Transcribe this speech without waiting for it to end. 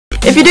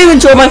If you do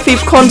enjoy my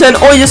FIFA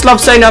content, or you just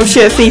love saying I'm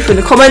shit at FIFA in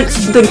the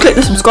comments, then click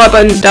the subscribe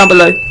button down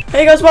below.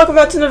 Hey guys, welcome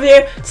back to another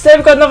video. Today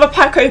we've got another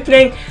pack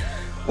opening.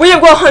 We have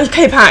got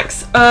 100k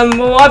packs.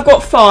 Well, I've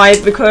got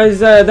 5 because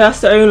that's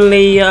the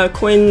only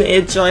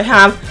coinage I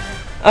have.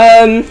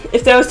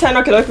 If there was 10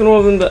 I could open all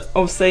of them, but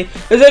obviously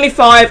there's only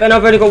 5 and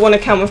I've only got one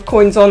account with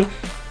coins on,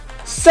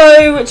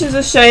 so which is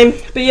a shame.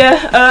 But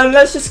yeah,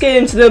 let's just get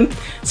into them,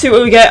 see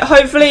what we get.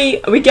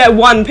 Hopefully we get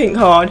one pink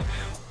card,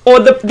 or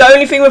the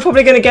only thing we're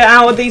probably going to get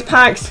out of these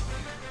packs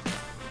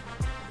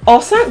are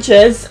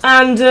Sanchez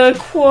and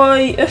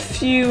quite a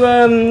few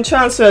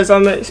transfers.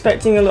 I'm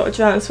expecting a lot of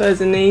transfers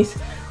in these.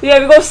 But yeah,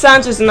 we've got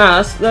Sanchez and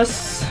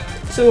that's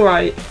it's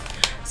alright.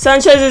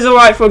 Sanchez is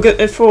alright for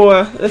the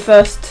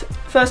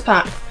first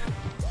pack.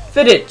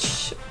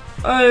 FUTTIES.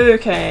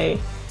 Okay.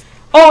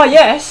 Oh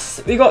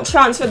yes, we got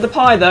transferred the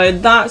pie though.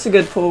 That's a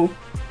good pull.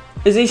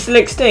 Is he still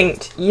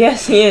extinct?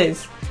 Yes, he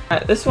is.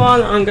 Right, this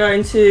one I'm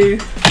going to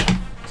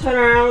turn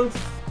around.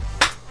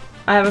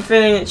 I have a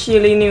feeling that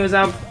Chiellini was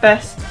our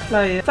best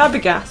player.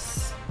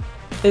 Fabregas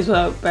is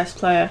our best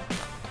player.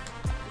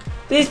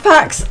 These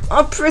packs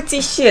are pretty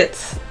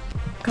shit.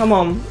 Come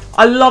on.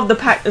 I love the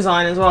pack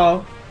design as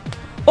well.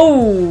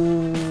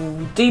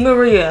 Oh, Di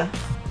Maria.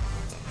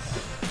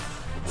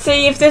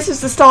 See, if this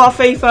was the start of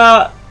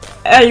FIFA,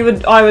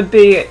 I would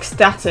be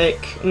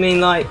ecstatic. I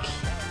mean, like,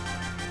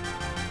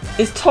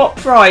 his top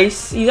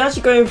price, he's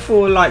actually going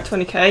for like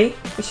 20k,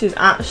 which is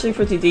actually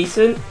pretty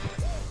decent.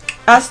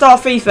 At start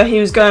of FIFA, he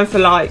was going for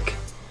like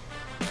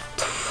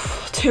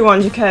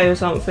 200k or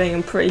something,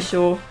 I'm pretty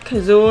sure.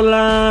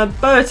 Cazorla,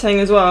 Boateng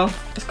as well.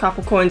 There's a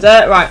couple coins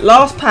there. Right,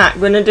 last pack.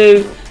 We're going to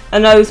do a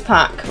nose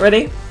pack.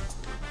 Ready?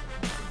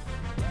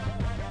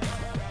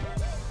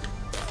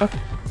 Okay.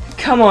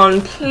 Come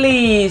on,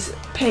 please.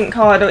 Pink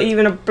card or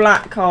even a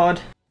black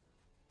card.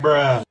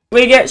 Bruh.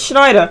 We get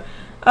Schneider.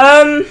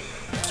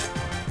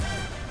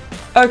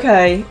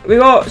 Okay, we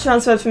got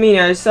transferred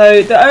Firmino.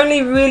 So the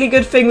only really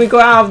good thing we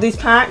got out of these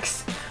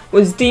packs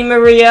was Di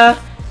Maria,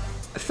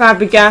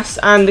 Fabregas,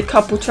 and a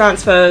couple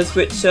transfers,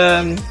 which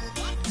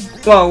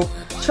well,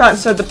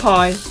 transferred the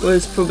pie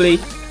was probably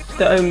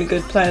the only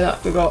good player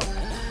that we got.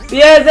 But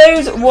yeah,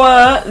 those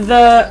were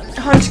the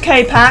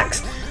 100k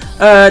packs.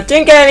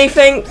 Didn't get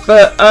anything,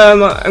 but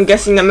I'm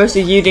guessing that most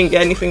of you didn't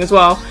get anything as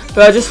well.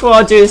 But I just thought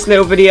I'd do this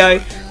little video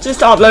just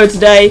to upload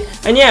today.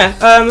 And yeah,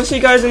 I'll see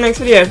you guys in the next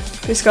video.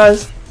 Peace,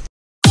 guys.